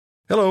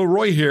Hello,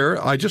 Roy here.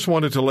 I just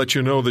wanted to let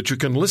you know that you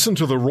can listen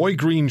to The Roy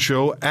Green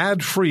Show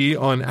ad-free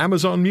on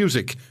Amazon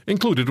Music,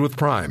 included with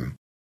Prime.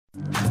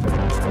 I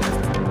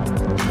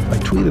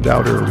tweeted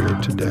out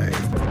earlier today,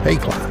 hey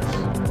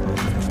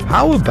class,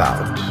 how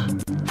about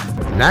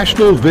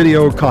national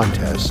video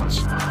contests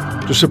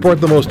to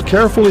support the most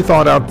carefully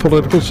thought out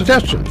political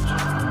suggestions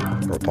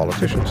or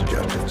politician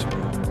suggestions?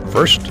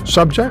 First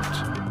subject,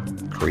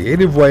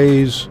 creative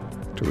ways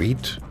to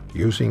eat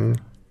using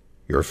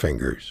your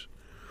fingers.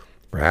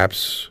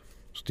 Perhaps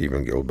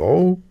Stephen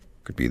Guilbeault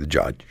could be the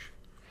judge.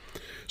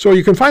 So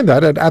you can find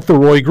that at The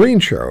Roy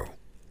Green Show.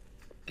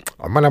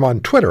 When I'm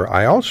on Twitter,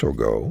 I also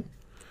go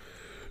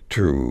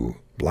to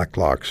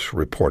Blacklock's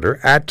reporter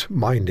at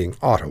Minding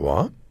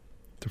Ottawa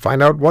to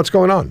find out what's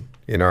going on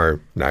in our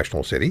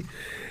national city,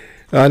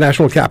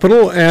 national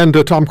capital. And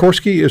Tom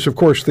Korski is, of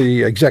course,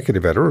 the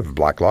executive editor of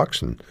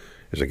Blacklock's and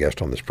is a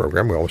guest on this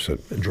program. We always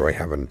enjoy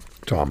having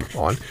Tom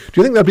on. Do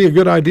you think that'd be a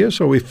good idea?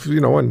 So if,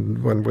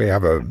 when we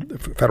have a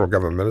federal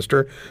government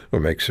minister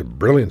who makes a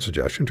brilliant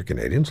suggestion to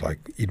Canadians, like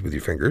eat with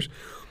your fingers,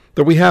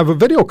 that we have a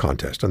video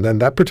contest, and then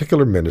that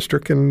particular minister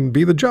can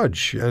be the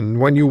judge. And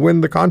when you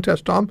win the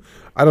contest, Tom,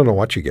 I don't know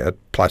what you get.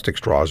 Plastic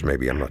straws,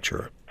 maybe. I'm not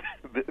sure.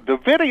 The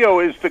video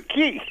is the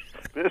key.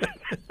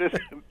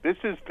 This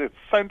is the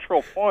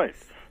central point,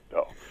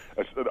 though,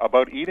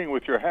 about eating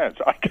with your hands.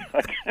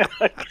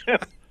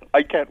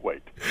 I can't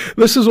wait.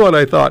 This is what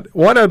I thought.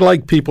 What I'd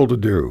like people to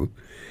do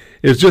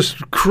is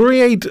just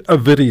create a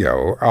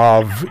video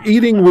of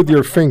eating with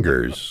your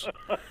fingers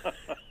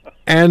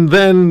and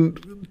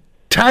then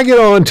tag it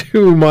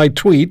onto my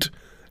tweet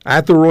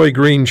at The Roy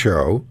Green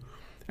Show,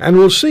 and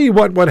we'll see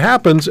what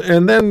happens.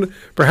 And then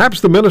perhaps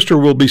the minister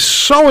will be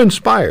so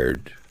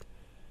inspired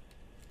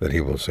that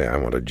he will say, I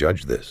want to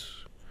judge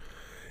this.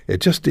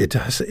 It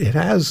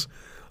has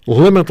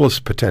limitless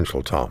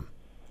potential, Tom.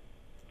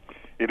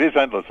 It is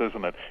endless,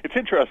 isn't it? It's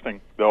interesting,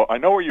 though. I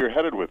know where you're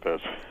headed with this.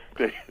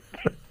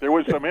 There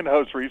was some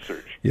in-house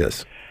research.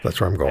 Yes,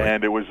 that's where I'm going.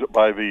 And it was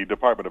by the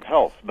Department of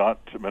Health, not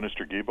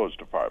Minister Guilbeault's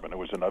department. It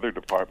was another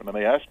department. And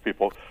they asked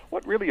people,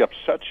 what really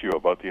upsets you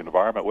about the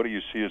environment? What do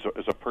you see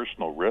as a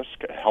personal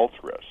risk, a health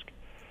risk?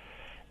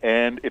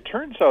 And it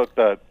turns out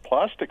that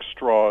plastic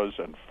straws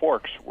and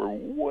forks were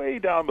way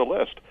down the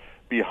list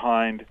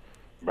behind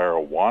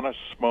marijuana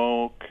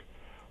smoke,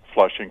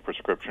 flushing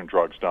prescription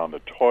drugs down the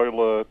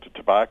toilet,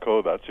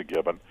 tobacco, that's a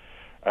given.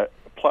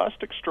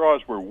 Plastic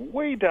straws were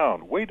way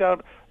down.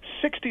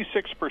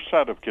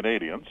 66% of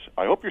Canadians,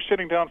 I hope you're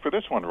sitting down for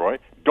this one, Roy,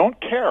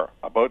 don't care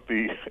about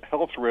the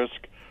health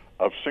risk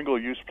of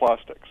single-use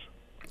plastics.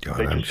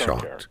 God, I'm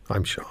shocked.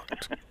 I'm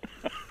shocked.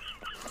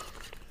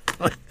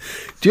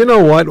 Do you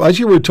know what? As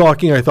you were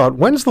talking, I thought,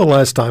 when's the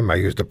last time I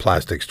used a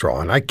plastic straw?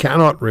 And I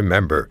cannot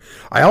remember.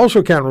 I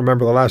also can't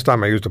remember the last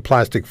time I used a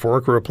plastic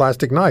fork or a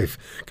plastic knife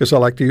because I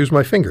like to use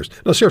my fingers.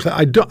 No, seriously,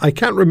 I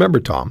can't remember,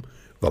 Tom,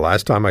 the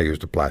last time I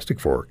used a plastic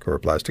fork or a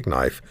plastic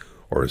knife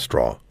or a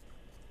straw.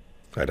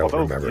 I don't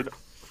remember.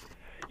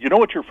 You know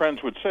what your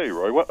friends would say,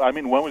 Roy?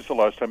 When was the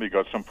last time you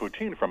got some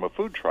poutine from a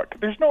food truck?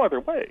 There's no other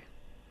way.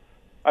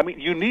 I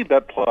mean, you need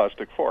that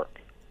plastic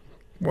fork.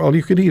 Well,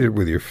 you could eat it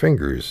with your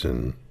fingers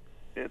and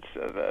it's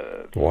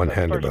one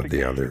hand above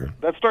the other.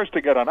 That starts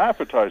to get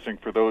unappetizing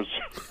for those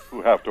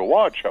who have to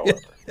watch, however.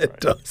 It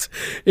does.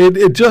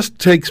 It just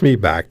takes me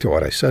back to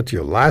what I said to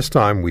you last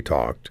time we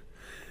talked,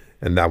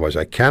 and that was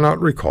I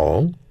cannot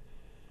recall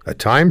a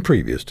time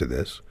previous to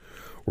this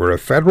where a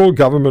federal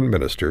government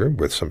minister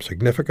with some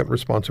significant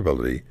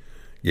responsibility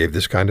gave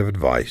this kind of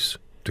advice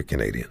to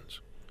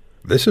Canadians.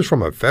 This is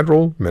from a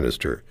federal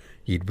minister.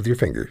 Eat with your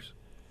fingers.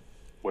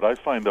 What I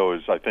find, though,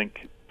 is I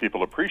think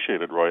people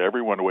appreciate it, Roy.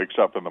 Everyone wakes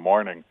up in the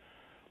morning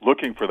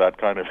looking for that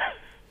kind of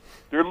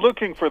they're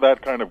looking for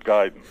that kind of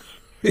guidance.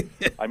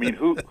 I mean,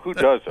 who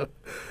does it?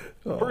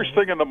 First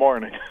thing in the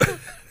morning,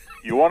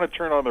 you want to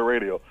turn on the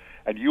radio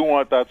and you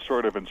want that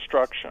sort of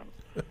instruction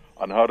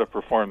on how to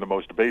perform the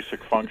most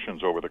basic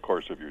functions over the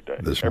course of your day.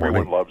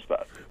 Everyone loves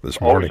that. This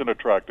morning, always an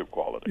attractive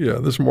quality. Yeah,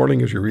 this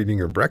morning as you're eating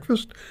your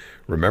breakfast,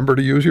 remember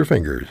to use your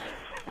fingers.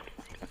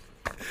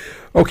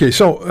 Okay,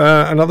 so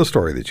another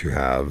story that you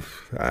have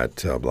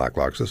at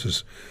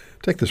Blacklock's.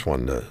 Take this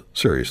one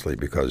seriously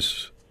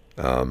because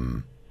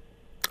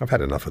I've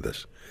had enough of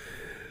this.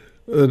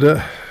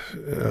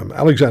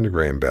 Alexander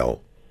Graham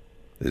Bell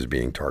is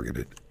being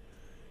targeted.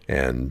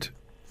 And,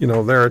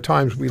 there are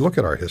times we look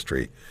at our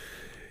history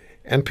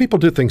and people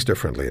do things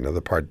differently in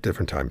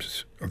different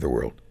times of the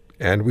world.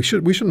 And we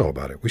should know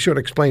about it. We should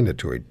explain it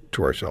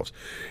to ourselves.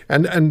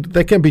 And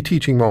they can be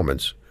teaching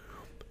moments.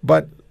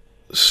 But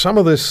some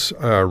of this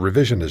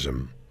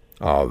revisionism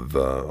of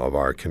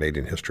our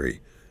Canadian history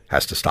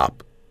has to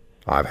stop.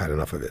 I've had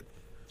enough of it.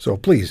 So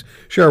please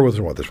share with us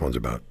what this one's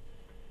about.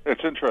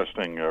 It's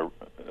interesting,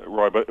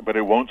 Roy, but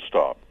it won't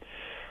stop.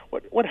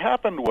 What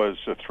happened was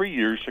 3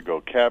 years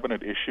ago,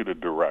 Cabinet issued a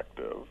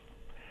directive,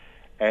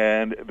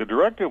 and the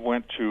directive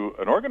went to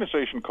an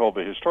organization called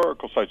the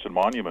Historical Sites and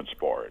Monuments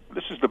Board.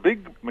 This is the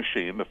big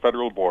machine, the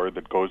federal board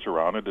that goes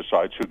around and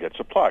decides who gets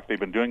a plaque. They've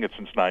been doing it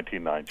since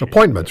 1919.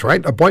 Appointments,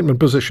 right? Appointment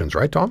positions,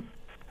 right, Tom?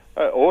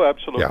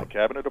 Absolutely. Yeah.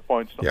 Cabinet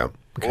appoints them. Yeah.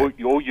 Okay.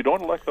 You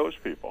don't elect those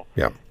people.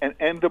 Yeah.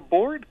 And the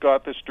board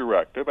got this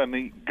directive, and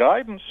the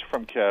guidance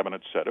from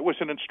Cabinet said it was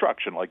an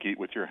instruction like eat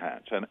with your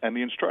hands. And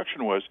the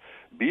instruction was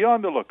be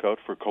on the lookout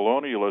for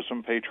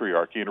colonialism,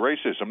 patriarchy, and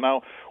racism.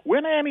 Now,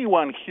 when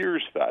anyone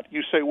hears that,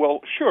 you say,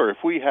 well, sure, if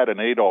we had an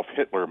Adolf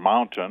Hitler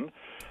mountain,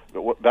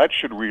 that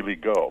should really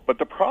go. But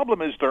the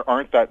problem is there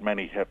aren't that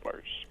many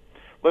Hitlers.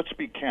 Let's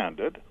be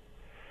candid.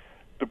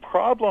 The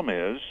problem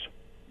is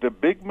the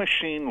big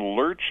machine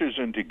lurches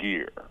into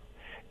gear,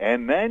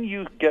 and then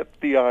you get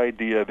the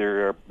idea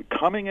they're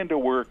coming into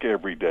work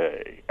every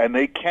day, and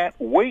they can't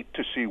wait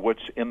to see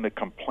what's in the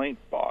complaint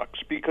box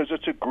because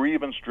it's a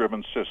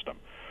grievance-driven system.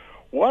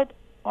 What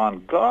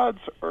on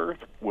God's earth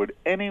would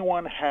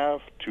anyone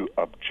have to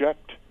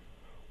object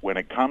when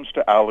it comes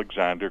to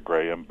Alexander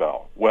Graham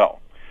Bell?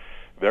 Well,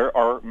 there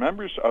are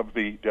members of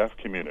the deaf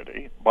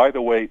community. By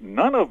the way,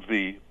 none of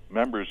the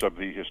members of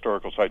the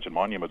Historical Sites and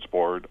Monuments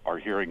Board are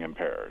hearing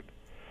impaired,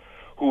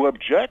 who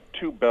object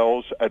to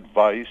Bell's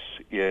advice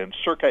in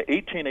circa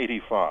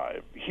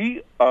 1885.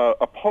 He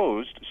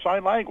opposed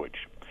sign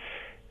language.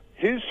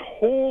 His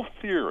whole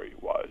theory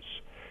was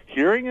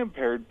hearing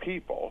impaired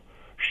people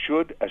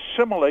should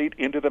assimilate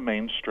into the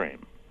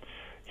mainstream.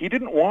 He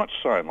didn't want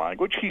sign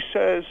language. He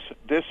says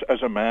this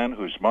as a man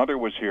whose mother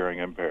was hearing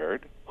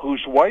impaired,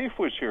 whose wife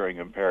was hearing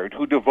impaired,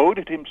 who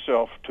devoted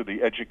himself to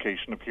the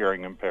education of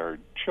hearing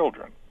impaired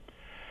children.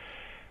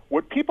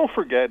 What people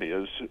forget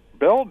is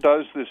Bell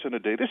does this in a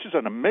day. This is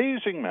an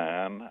amazing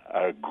man,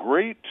 a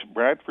great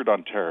Brantford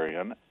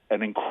Ontarian,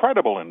 an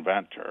incredible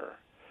inventor,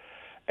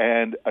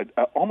 and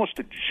almost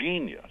a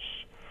genius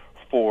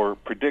for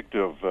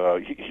predictive.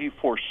 He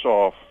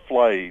foresaw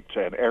flight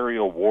and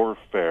aerial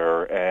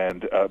warfare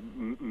and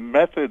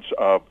methods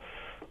of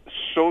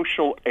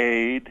social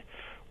aid.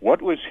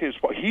 What was his?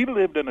 He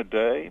lived in a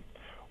day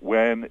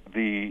when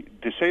the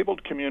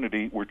disabled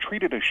community were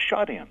treated as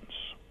shut-ins.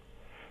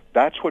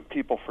 That's what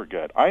people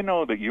forget. I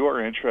know that you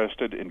are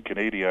interested in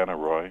Canadiana,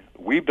 Roy.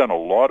 We've done a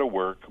lot of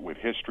work with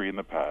history in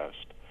the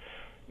past.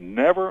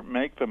 Never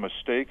make the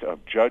mistake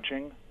of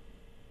judging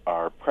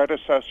our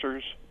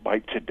predecessors by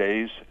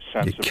today's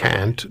sensibility. You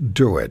can't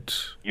do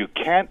it. You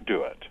can't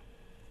do it.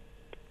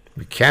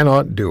 We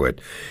cannot do it.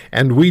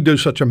 And we do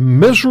such a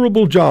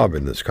miserable job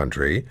in this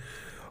country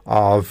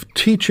of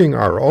teaching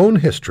our own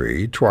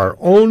history to our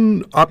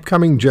own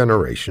upcoming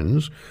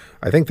generations.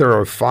 I think there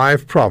are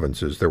 5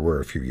 provinces, there were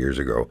a few years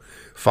ago,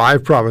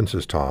 5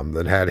 provinces, Tom,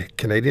 that had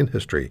Canadian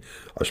history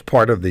as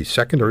part of the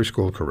secondary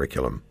school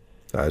curriculum,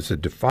 as a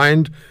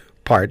defined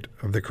part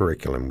of the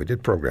curriculum. We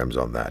did programs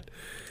on that.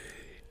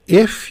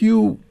 If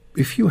you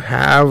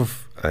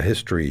have a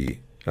history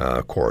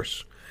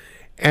course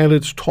and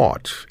it's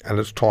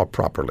taught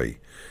properly,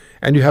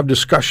 and you have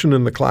discussion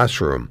in the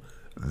classroom,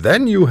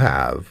 then you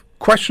have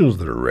questions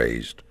that are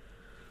raised.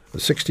 A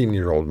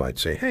 16-year-old might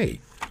say,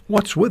 hey,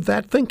 what's with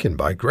that thinking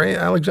by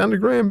Alexander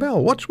Graham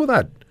Bell? What's with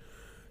that?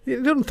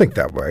 You didn't think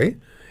that way.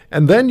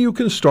 And then you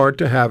can start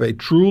to have a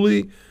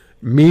truly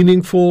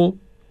meaningful,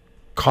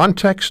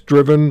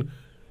 context-driven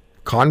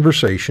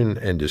conversation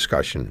and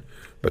discussion.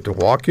 But to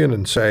walk in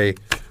and say,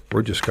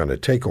 we're just going to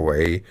take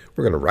away,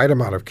 we're going to write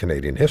them out of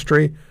Canadian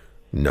history,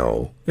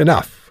 no.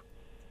 Enough.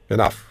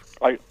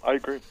 I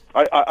agree.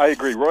 I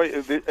agree, Roy.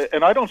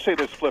 And I don't say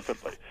this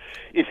flippantly.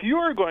 If you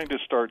are going to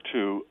start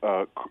to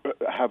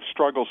have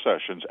struggle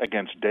sessions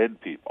against dead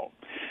people,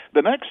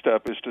 the next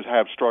step is to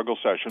have struggle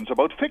sessions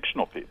about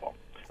fictional people.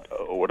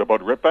 What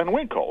about Rip Van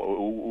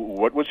Winkle?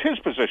 What was his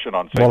position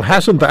on things? Well,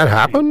 hasn't that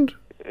happened?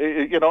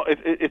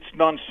 It's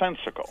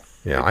nonsensical.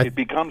 Yeah, it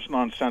becomes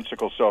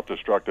nonsensical,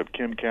 self-destructive.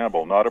 Kim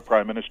Campbell, not a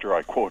prime minister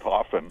I quote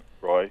often,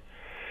 Roy,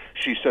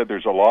 she said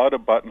there's a lot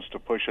of buttons to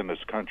push in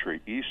this country.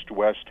 East,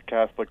 West,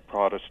 Catholic,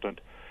 Protestant,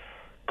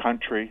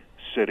 country,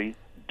 city.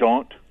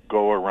 Don't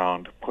go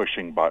around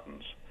pushing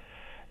buttons.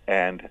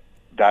 And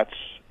that's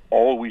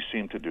all we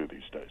seem to do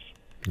these days.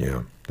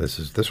 Yeah,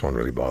 this one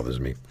really bothers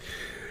me.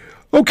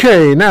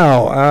 Okay,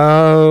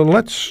 now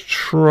let's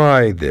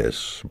try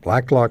this.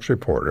 Blacklock's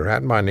reporter,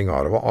 Hat Minding,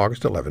 Ottawa,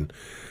 August 11.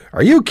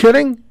 Are you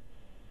kidding?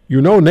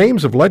 You know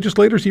names of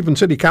legislators, even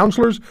city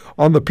councillors,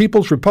 on the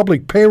People's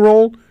Republic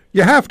payroll?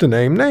 You have to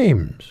name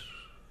names.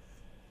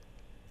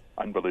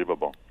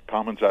 Unbelievable.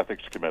 Commons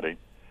Ethics Committee.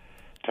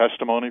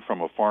 Testimony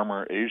from a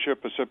former Asia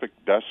Pacific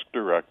desk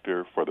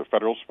director for the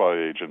Federal Spy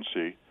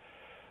Agency.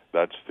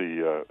 That's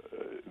the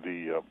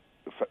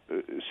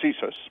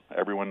CSIS.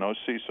 Everyone knows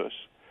CSIS.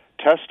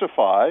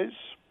 Testifies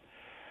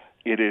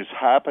it is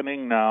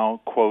happening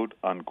now, quote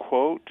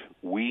unquote.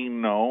 We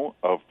know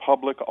of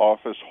public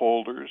office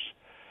holders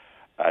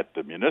at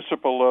the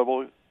municipal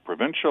level,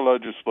 provincial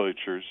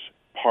legislatures,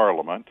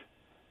 parliament.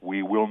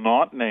 We will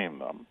not name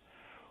them,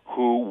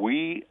 who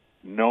we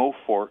know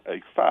for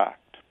a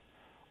fact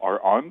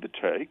are on the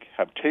take,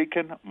 have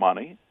taken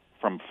money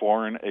from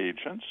foreign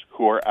agents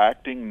who are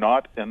acting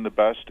not in the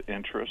best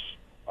interests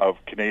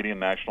of Canadian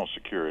national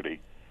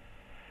security.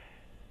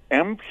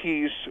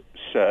 MPs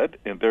said,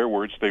 in their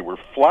words, they were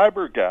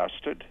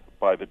flabbergasted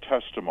by the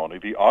testimony,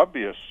 the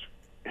obvious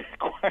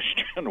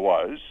question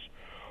was,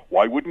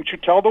 why wouldn't you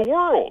tell the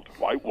world?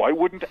 Why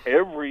wouldn't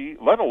every,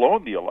 let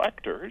alone the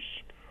electors,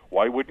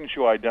 why wouldn't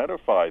you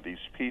identify these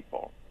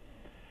people?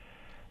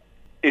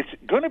 It's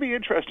going to be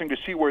interesting to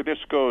see where this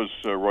goes,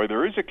 Roy.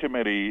 There is a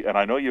committee, and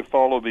I know you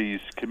follow these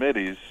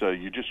committees.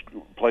 You just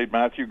played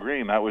Matthew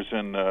Green. That was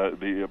in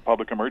the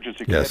Public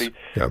Emergency Committee. Yes.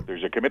 Yep.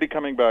 There's a committee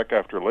coming back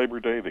after Labor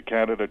Day, the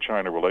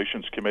Canada-China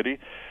Relations Committee.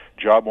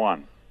 Job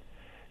one.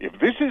 If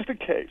this is the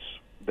case,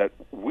 that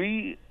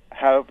we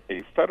have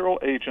a federal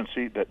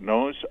agency that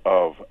knows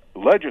of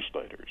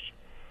legislators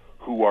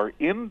who are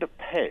in the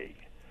pay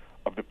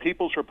of the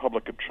People's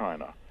Republic of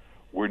China,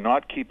 we're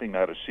not keeping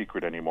that a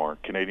secret anymore.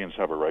 Canadians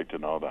have a right to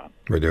know that.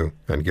 We do.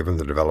 And given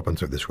the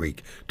developments of this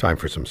week, time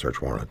for some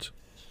search warrants.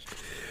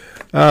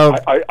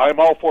 I'm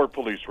all for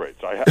police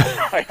raids. I have.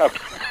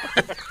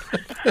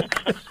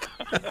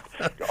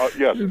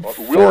 Yes.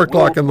 4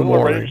 o'clock in the we'll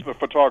morning. Arrange the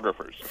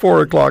photographers.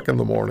 4 o'clock in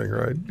the morning,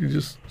 right? You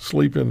just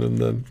sleeping and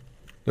then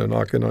they're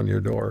knocking on your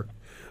door.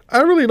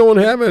 I really don't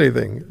have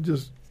anything.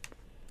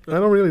 I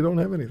don't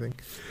have anything.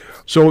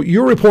 So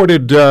you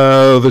reported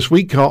this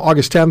week,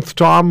 August 10th,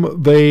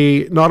 Tom,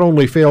 they not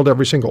only failed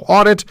every single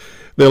audit,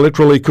 they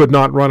literally could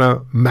not run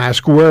a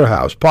mask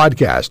warehouse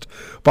podcast.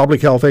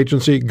 Public Health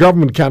Agency,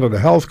 Government Canada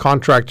Health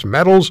contracts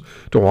medals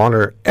to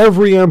honor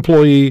every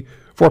employee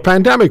for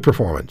pandemic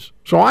performance.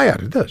 So I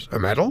added this, a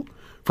medal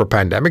for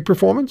pandemic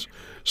performance.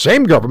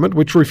 Same government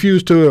which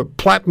refused to a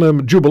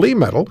Platinum Jubilee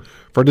Medal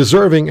for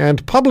deserving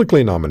and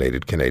publicly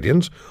nominated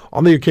Canadians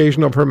on the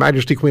occasion of Her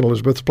Majesty Queen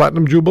Elizabeth's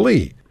Platinum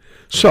Jubilee.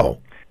 So,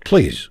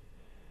 please,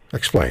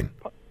 explain.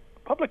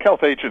 Public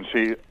Health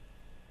Agency,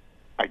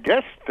 I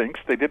guess, thinks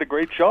they did a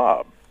great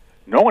job.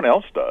 No one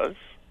else does,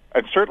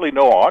 and certainly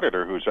no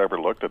auditor who's ever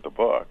looked at the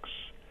books.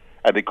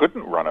 And they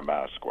couldn't run a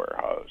mask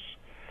warehouse.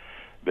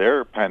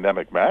 Their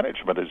pandemic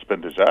management has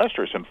been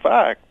disastrous. In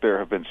fact, there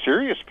have been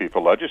serious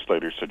people,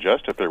 legislators,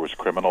 suggested there was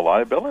criminal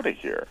liability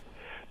here.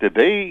 Did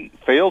they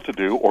fail to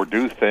do or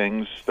do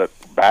things that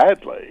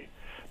badly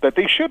that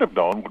they should have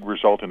known would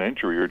result in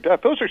injury or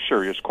death? Those are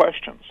serious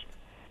questions.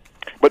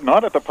 But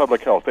not at the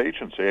Public Health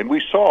Agency. And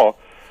we saw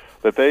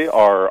that they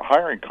are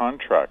hiring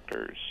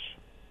contractors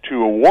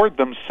to award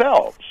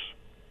themselves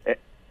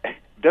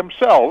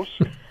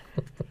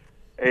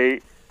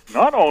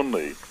not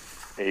only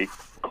a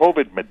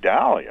COVID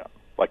medallion,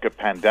 like a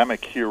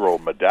pandemic hero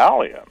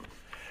medallion,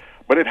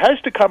 but it has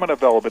to come in a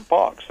velvet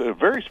box. There are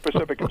very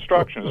specific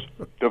instructions.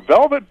 The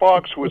velvet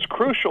box was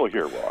crucial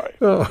here,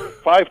 Roy.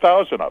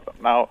 5,000 of them.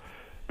 Now,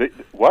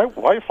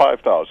 why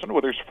 5,000?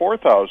 Well, there's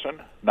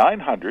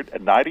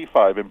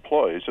 4,995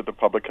 employees at the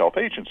Public Health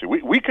Agency.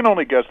 We can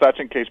only guess that's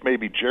in case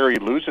maybe Jerry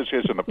loses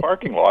his in the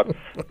parking lot.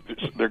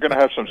 They're going to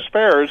have some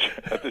spares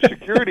at the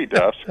security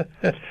desk.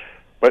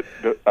 But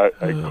a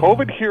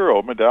COVID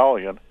hero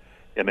medallion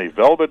in a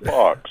velvet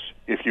box,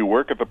 if you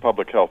work at the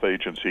Public Health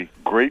Agency,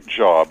 great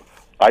job.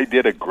 I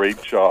did a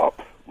great job.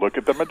 Look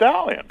at the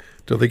medallion.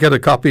 Do they get a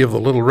copy of the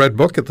Little Red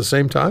Book at the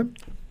same time?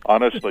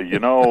 Honestly,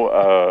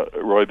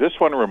 Roy, this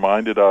one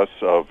reminded us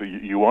of,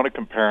 you want to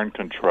compare and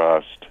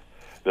contrast.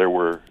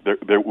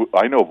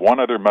 I know of one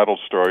other medal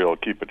story, I'll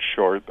keep it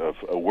short, of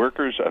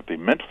workers at the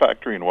Mint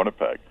factory in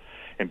Winnipeg.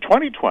 In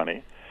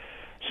 2020,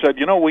 said,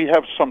 we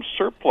have some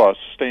surplus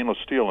stainless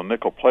steel and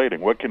nickel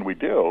plating. What can we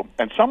do?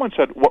 And someone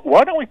said,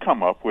 why don't we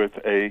come up with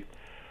a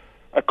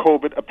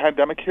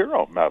pandemic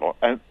hero medal?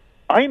 And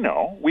I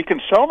know, we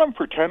can sell them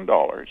for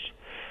 $10.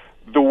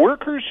 The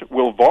workers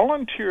will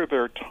volunteer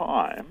their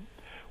time.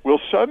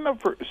 We'll sell them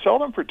for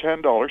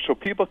 $10 so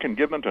people can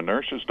give them to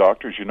nurses,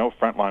 doctors,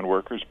 frontline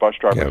workers, bus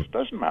drivers, It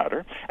doesn't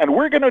matter. And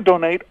we're going to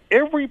donate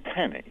every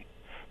penny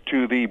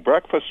to the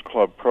Breakfast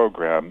Club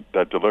program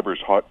that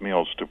delivers hot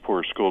meals to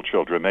poor school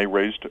children. They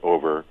raised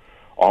over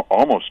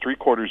almost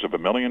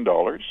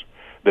 $750,000.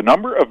 The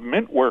number of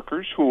Mint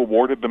workers who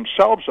awarded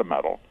themselves a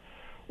medal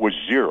was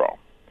 0.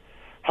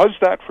 How's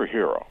that for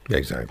hero?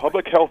 Exactly.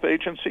 Public Health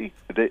Agency,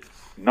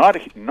 not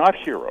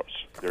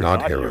heroes. They're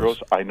not heroes.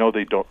 I know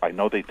they don't. I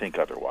know they think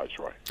otherwise,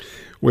 Roy.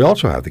 We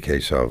also have the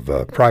case of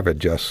Private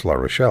Jess La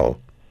Rochelle,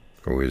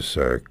 who is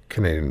a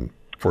Canadian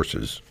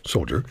Forces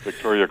soldier.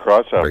 Victoria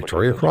Cross.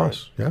 Victoria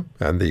Cross, right.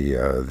 Yeah. And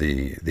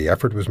the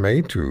effort was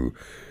made to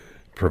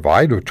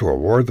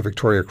award the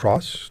Victoria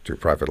Cross to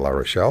Private La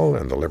Rochelle,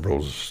 and the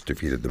Liberals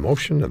defeated the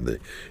motion, and the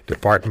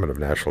Department of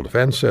National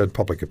Defense said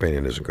public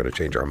opinion isn't going to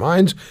change our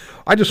minds.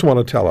 I just want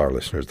to tell our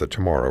listeners that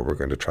tomorrow we're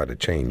going to try to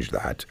change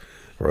that,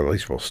 or at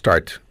least we'll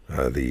start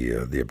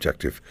the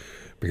objective,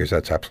 because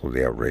that's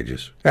absolutely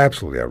outrageous.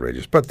 Absolutely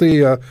outrageous. But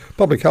the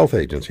Public Health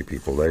Agency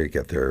people, they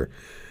get their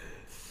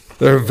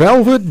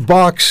velvet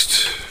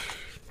boxed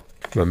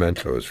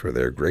mementos for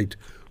their great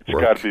work.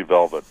 It's got to be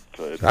velvet.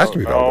 It has to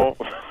be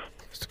velvet.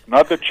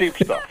 Not the cheap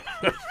stuff.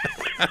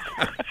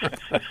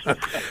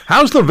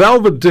 How's the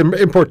velvet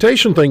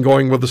importation thing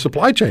going with the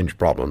supply chain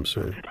problems?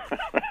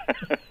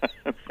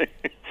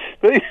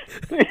 They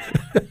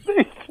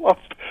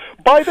lost,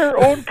 by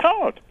their own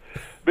count,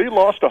 they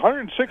lost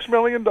 $106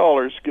 million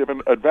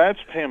given advance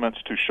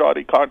payments to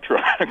shoddy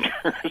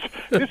contractors.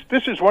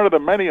 This is one of the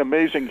many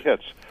amazing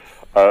hits.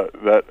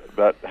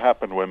 that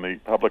happened when the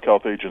Public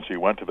Health Agency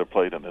went to the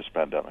plate in this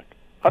pandemic.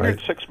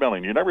 $106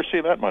 million. You never see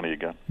that money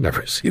again.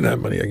 Never see that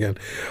money again.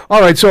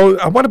 All right, so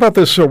what about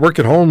this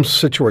work-at-home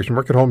situation,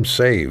 work-at-home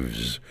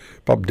saves,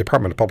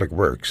 Department of Public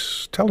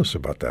Works? Tell us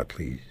about that,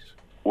 please.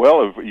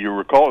 Well, if you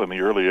recall, in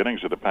the early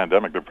innings of the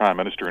pandemic, the Prime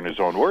Minister, in his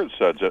own words,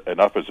 said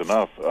enough is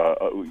enough.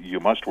 You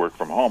must work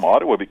from home.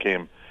 Ottawa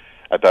became,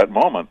 at that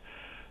moment,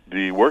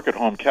 the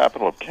work-at-home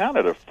capital of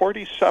Canada.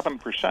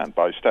 47%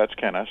 by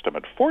StatsCan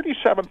estimate.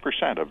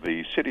 47% of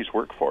the city's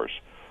workforce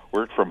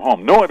worked from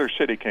home. No other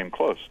city came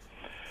close.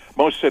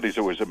 Most cities,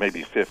 it was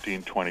maybe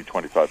 15, 20,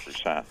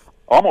 25%.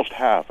 Almost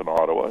half in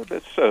Ottawa.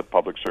 It's a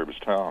public service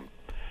town.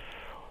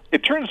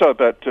 It turns out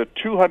that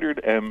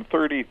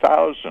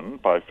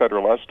 230,000, by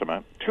federal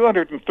estimate,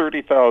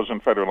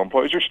 230,000 federal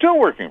employees are still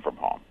working from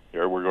home.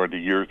 Here we're going to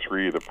year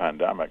 3 of the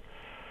pandemic.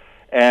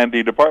 And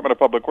the Department of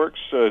Public Works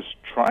is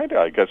trying to,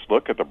 I guess,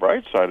 look at the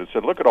bright side and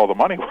said, look at all the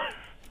money.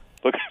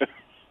 Look,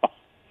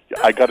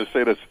 I got to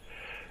say this.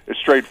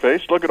 Straight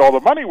face. Look at all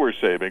the money we're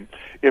saving.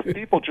 If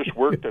people just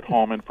worked at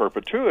home in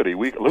perpetuity,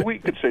 we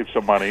could save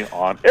some money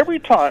on every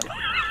time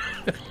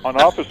on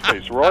office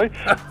space, Roy.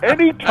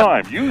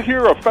 Anytime you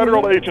hear a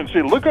federal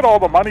agency, look at all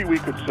the money we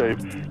could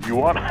save, you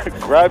want to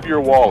grab your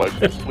wallet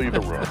and flee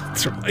the room.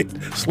 That's right.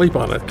 Sleep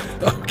on it.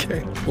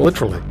 Okay.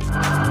 Literally.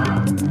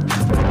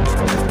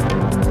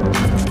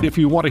 If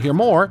you want to hear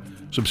more,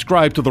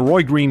 subscribe to The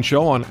Roy Green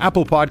Show on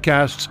Apple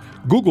Podcasts,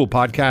 Google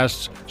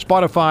Podcasts,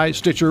 Spotify,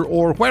 Stitcher,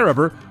 or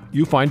wherever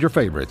you find your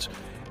favorites.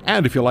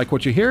 And if you like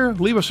what you hear,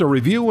 leave us a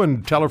review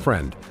and tell a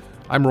friend.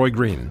 I'm Roy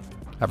Green.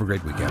 Have a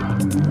great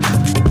weekend.